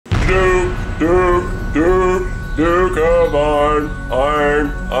Duke of iron,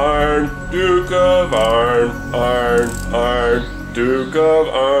 iron, Duke of iron, iron, Duke of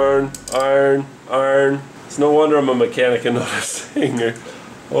iron. It's no wonder I'm a mechanic and not a singer.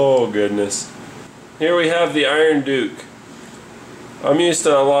 Oh goodness. Here we have the Iron Duke. I'm used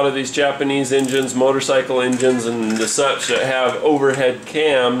to a lot of these Japanese engines, motorcycle engines and the such that have overhead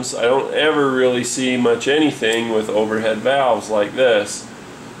cams. I don't ever really see much anything with overhead valves like this.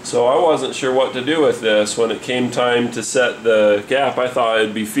 So I wasn't sure what to do with this. When it came time to set the gap, I thought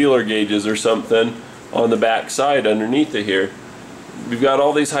it'd be feeler gauges or something on the back side underneath of here. We've got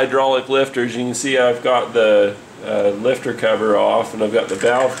all these hydraulic lifters. You can see I've got the lifter cover off, and I've got the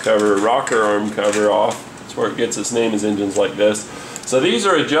valve cover, rocker arm cover off. That's where it gets its name, is engines like this. So these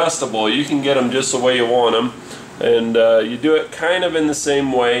are adjustable. You can get them just the way you want them, and you do it kind of in the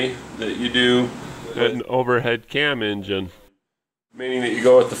same way that you do an overhead cam engine. Meaning that you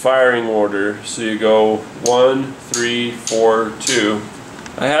go with the firing order. So you go 1, 3, 4, 2.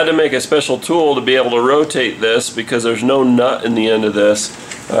 I had to make a special tool to be able to rotate this because there's no nut in the end of this.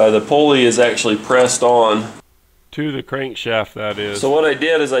 The pulley is actually pressed on to the crankshaft, that is. So what I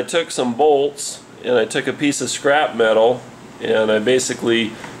did is I took some bolts and I took a piece of scrap metal and I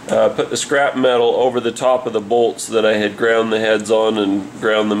basically put the scrap metal over the top of the bolts that I had ground the heads on and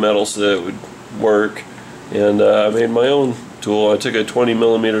ground the metal so that it would work. And I made my own tool. I took a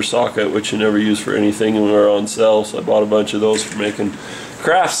 20mm socket, which you never use for anything, and we were on sale, so I bought a bunch of those for making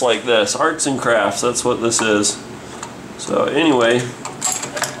crafts like this. Arts and crafts, that's what this is. So anyway,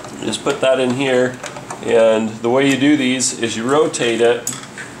 just put that in here, and the way you do these is you rotate it,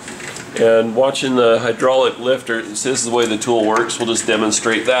 and watching the hydraulic lifter, this is the way the tool works. We'll just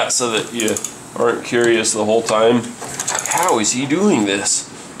demonstrate that so that you aren't curious the whole time. How is he doing this?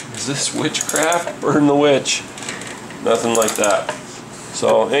 Is this witchcraft? Burn the witch. Nothing like that.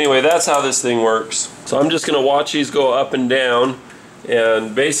 So anyway, that's how this thing works. So I'm just going to watch these go up and down,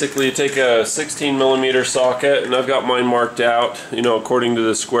 and basically take a 16mm socket, and I've got mine marked out, you know, according to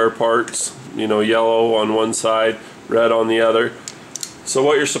the square parts, you know, yellow on one side, red on the other. So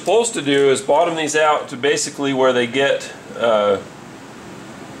what you're supposed to do is bottom these out to basically where they get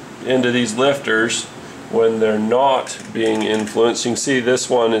into these lifters when they're not being influenced. You can see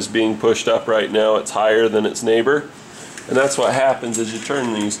this one is being pushed up right now. It's higher than its neighbor. And that's what happens as you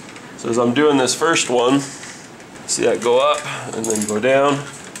turn these. So as I'm doing this first one, see that go up and then go down.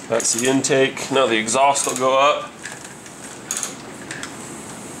 That's the intake. Now the exhaust will go up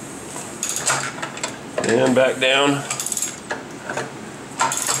and back down.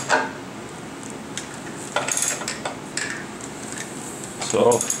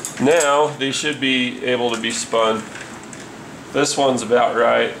 So now these should be able to be spun. This one's about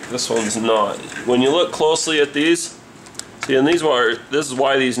right, this one's not. When you look closely at these, see, and this is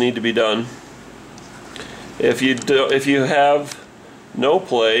why these need to be done. If you have no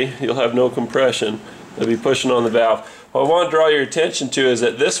play, you'll have no compression. They'll be pushing on the valve. What I want to draw your attention to is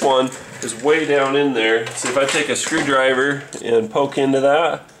that this one is way down in there. So if I take a screwdriver and poke into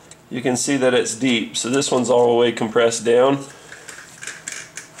that, you can see that it's deep. So this one's all the way compressed down,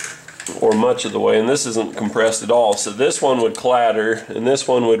 or much of the way, and this isn't compressed at all. So this one would clatter, and this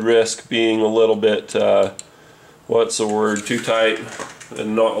one would risk being a little bit, what's the word, too tight,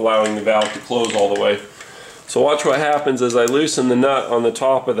 and not allowing the valve to close all the way. So watch what happens as I loosen the nut on the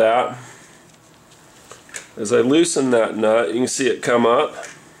top of that. As I loosen that nut, you can see it come up.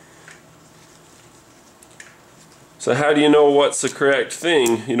 So how do you know what's the correct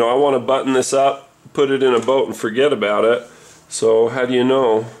thing? You know, I want to button this up, put it in a boat and forget about it. So how do you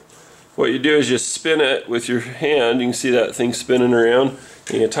know? What you do is you spin it with your hand. You can see that thing spinning around,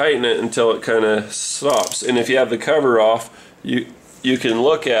 and you tighten it until it kind of stops. And if you have the cover off, you can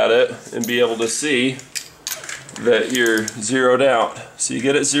look at it and be able to see that you're zeroed out. So you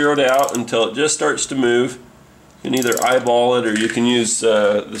get it zeroed out until it just starts to move. You can either eyeball it, or you can use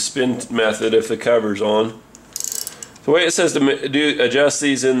the spin method if the cover's on. The way it says to adjust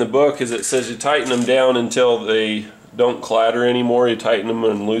these in the book is it says you tighten them down until they don't clatter anymore. You tighten them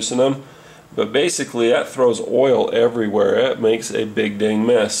and loosen them. But basically that throws oil everywhere. It makes a big dang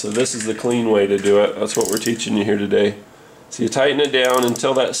mess. So this is the clean way to do it. That's what we're teaching you here today. So you tighten it down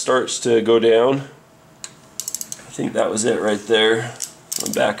until that starts to go down. I think that was it right there.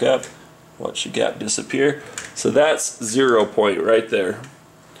 I'll back up. Watch the gap disappear. So that's 0 point right there.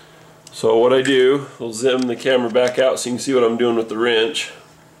 So what I do, I'll zoom the camera back out so you can see what I'm doing with the wrench.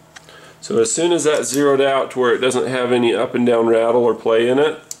 So as soon as that's zeroed out to where it doesn't have any up and down rattle or play in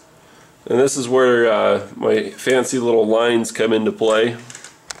it, and this is where my fancy little lines come into play. In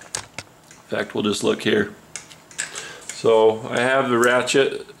fact, we'll just look here. So I have the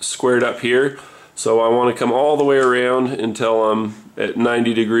ratchet squared up here, so I want to come all the way around until I'm at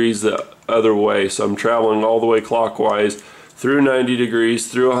 90 degrees the other way. So I'm traveling all the way clockwise through 90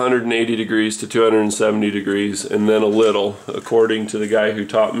 degrees, through 180 degrees to 270 degrees, and then a little, according to the guy who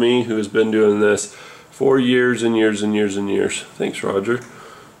taught me, who has been doing this for years and years and years and years. Thanks, Roger.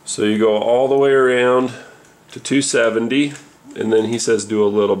 So you go all the way around to 270, and then he says do a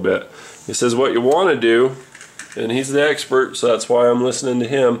little bit. He says what you want to do, and he's the expert, so that's why I'm listening to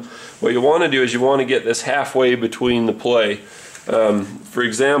him. What you want to do is you want to get this halfway between the play. For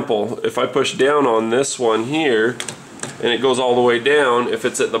example, if I push down on this one here, and it goes all the way down, if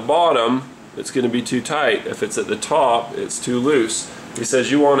it's at the bottom, it's going to be too tight. If it's at the top, it's too loose. He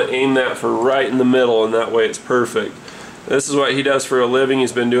says you want to aim that for right in the middle, and that way it's perfect. This is what he does for a living.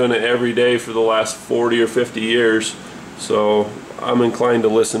 He's been doing it every day for the last 40 or 50 years. So I'm inclined to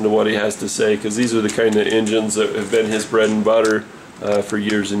listen to what he has to say, because these are the kind of engines that have been his bread and butter for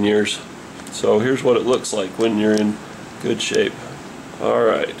years and years. So here's what it looks like when you're in good shape.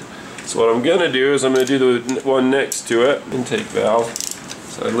 Alright, so what I'm going to do is I'm going to do the one next to it, intake valve.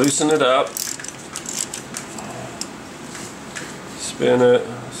 So I loosen it up, spin it,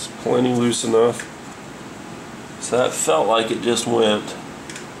 it's plenty loose enough. So that felt like it just went,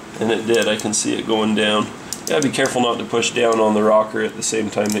 and it did. I can see it going down. You gotta be careful not to push down on the rocker at the same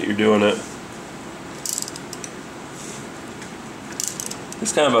time that you're doing it.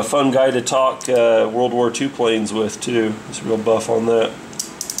 He's kind of a fun guy to talk World War II planes with too. He's real buff on that.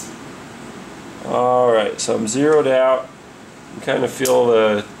 Alright, so I'm zeroed out. You kind of feel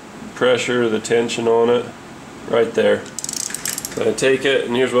the pressure, the tension on it right there. So I take it,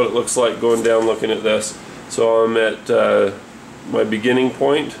 and here's what it looks like going down looking at this. So I'm at my beginning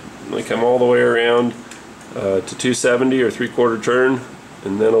point, and I come all the way around to 270 or 3/4 turn,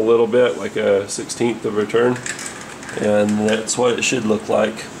 and then a little bit, like a 1/16 of a turn, and that's what it should look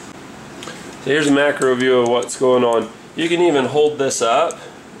like. So here's a macro view of what's going on. You can even hold this up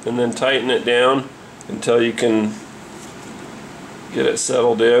and then tighten it down until you can get it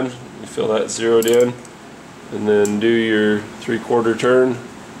settled in. You feel that zeroed in, and then do your 3/4 turn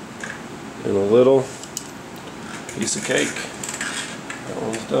and a little. Piece of cake. That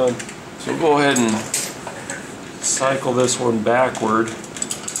one's done. So we'll go ahead and cycle this one backward.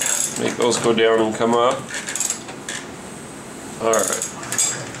 Make those go down and come up. Alright.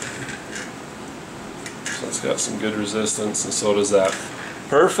 So it's got some good resistance, and so does that.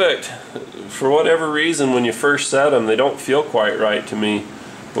 Perfect. For whatever reason, when you first set them, they don't feel quite right to me.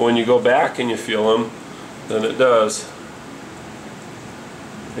 But when you go back and you feel them, then it does.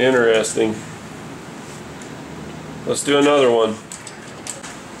 Interesting. Let's do another one.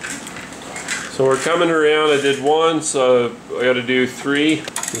 So we're coming around. I did one, so I got to do 3.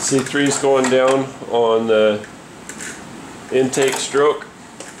 You see 3's going down on the intake stroke.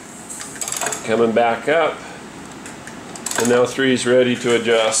 Coming back up. And now 3's ready to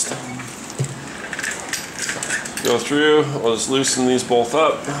adjust. Go through. I'll just loosen these both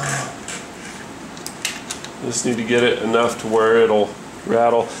up. Just need to get it enough to where it'll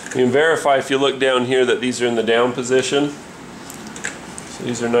rattle. You can verify if you look down here that these are in the down position. So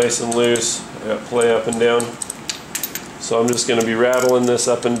these are nice and loose. I got play up and down. So I'm just going to be rattling this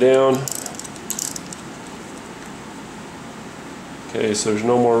up and down. Okay, so there's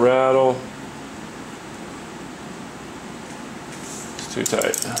no more rattle. It's too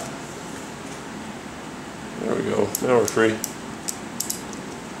tight. There we go. Now we're free.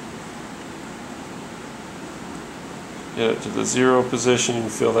 Get it to the 0 position, you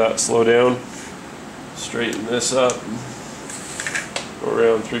feel that slow down. Straighten this up. Go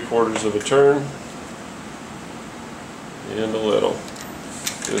around 3/4 of a turn. And a little.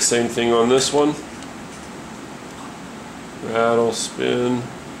 Do the same thing on this one. Rattle, spin.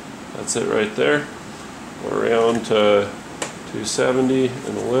 That's it right there. Go around to 270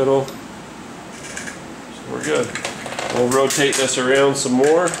 and a little. So we're good. We'll rotate this around some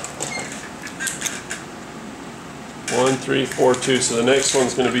more. 1, 3, 4, 2. So the next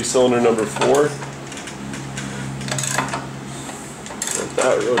one's going to be cylinder number 4. Let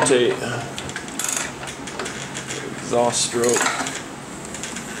that rotate. Exhaust stroke.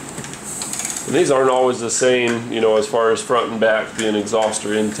 And these aren't always the same, you know, as far as front and back being exhaust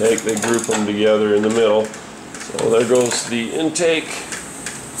or intake. They group them together in the middle. So there goes the intake.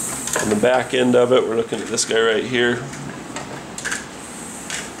 On the back end of it, we're looking at this guy right here. In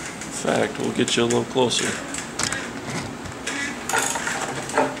fact, we'll get you a little closer.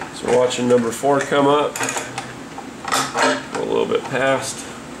 So we're watching number 4 come up. Go a little bit past.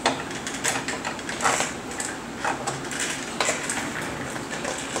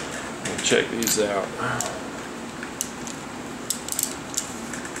 We'll check these out.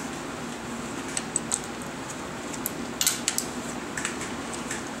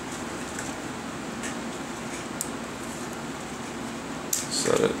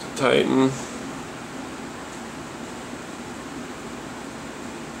 tighten.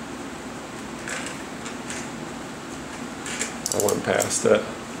 I went past it.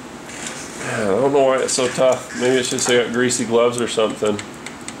 Man, I don't know why it's so tough. Maybe it's just I got greasy gloves or something.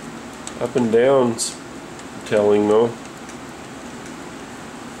 Up and down's telling though.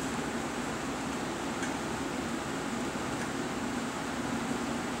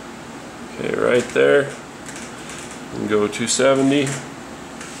 Okay, right there. And go 270. And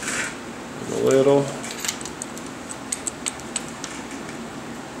a little.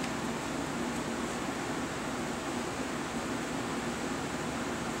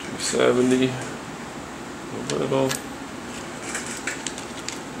 270. A little.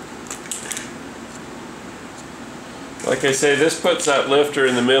 Like I say, this puts that lifter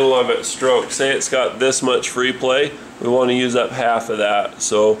in the middle of its stroke. Say it's got this much free play, we want to use up half of that.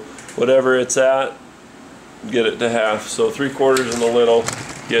 So whatever it's at, get it to half. So 3/4 and a little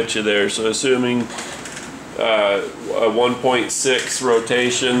get you there. So assuming 1.6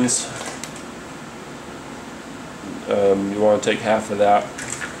 rotations, you want to take half of that.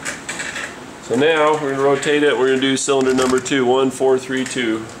 So now we're going to rotate it. We're going to do cylinder number 2, 1, 4, 3,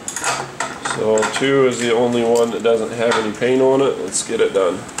 2. So 2 is the only one that doesn't have any paint on it. Let's get it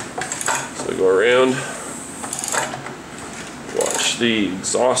done. So go around, watch the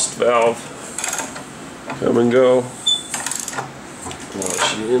exhaust valve come and go,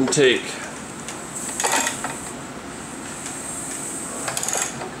 watch the intake,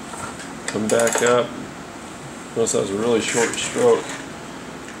 come back up. Notice that was a really short stroke.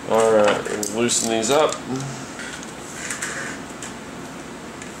 Alright, we'll loosen these up.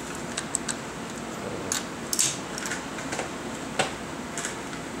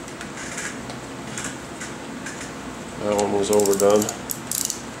 That one was overdone.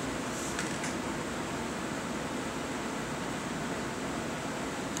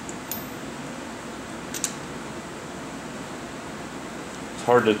 It's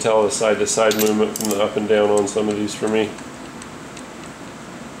hard to tell the side-to-side movement from the up and down on some of these for me.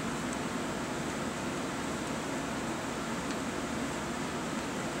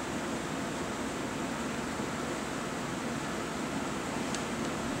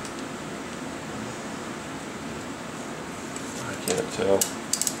 Can't tell.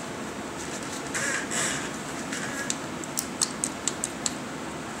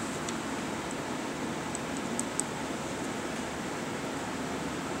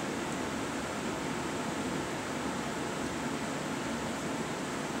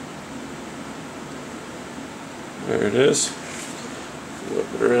 There it is. Whip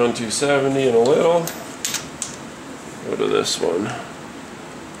it around 270 and a little. Go to this one.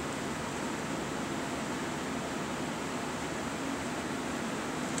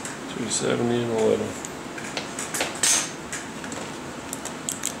 270 and a little.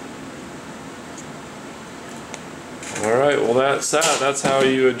 Alright, well that's that. That's how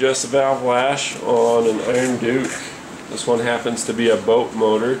you adjust the valve lash on an Iron Duke. This one happens to be a boat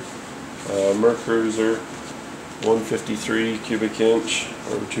motor. Mercruiser 153 cubic inch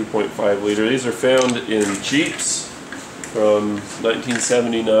or 2.5 liter. These are found in Jeeps from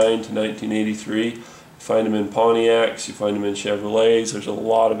 1979 to 1983. Find them in Pontiacs, you find them in Chevrolets. There's a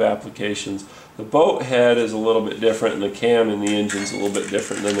lot of applications. The boat head is a little bit different and the cam in the engine is a little bit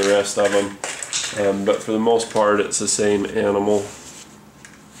different than the rest of them. But for the most part it's the same animal.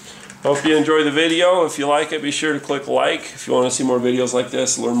 Hope you enjoy the video. If you like it, be sure to click like. If you want to see more videos like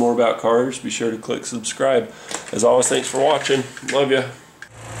this, learn more about cars, be sure to click subscribe. As always, thanks for watching. Love ya.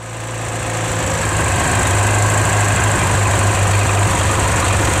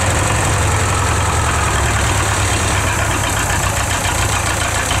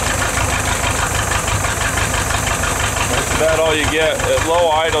 That's all you get. At low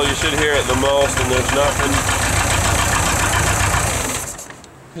idle you should hear it the most, and there's nothing.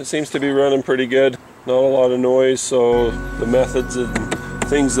 It seems to be running pretty good. Not a lot of noise, so the methods and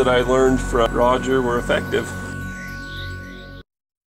things that I learned from Roger were effective.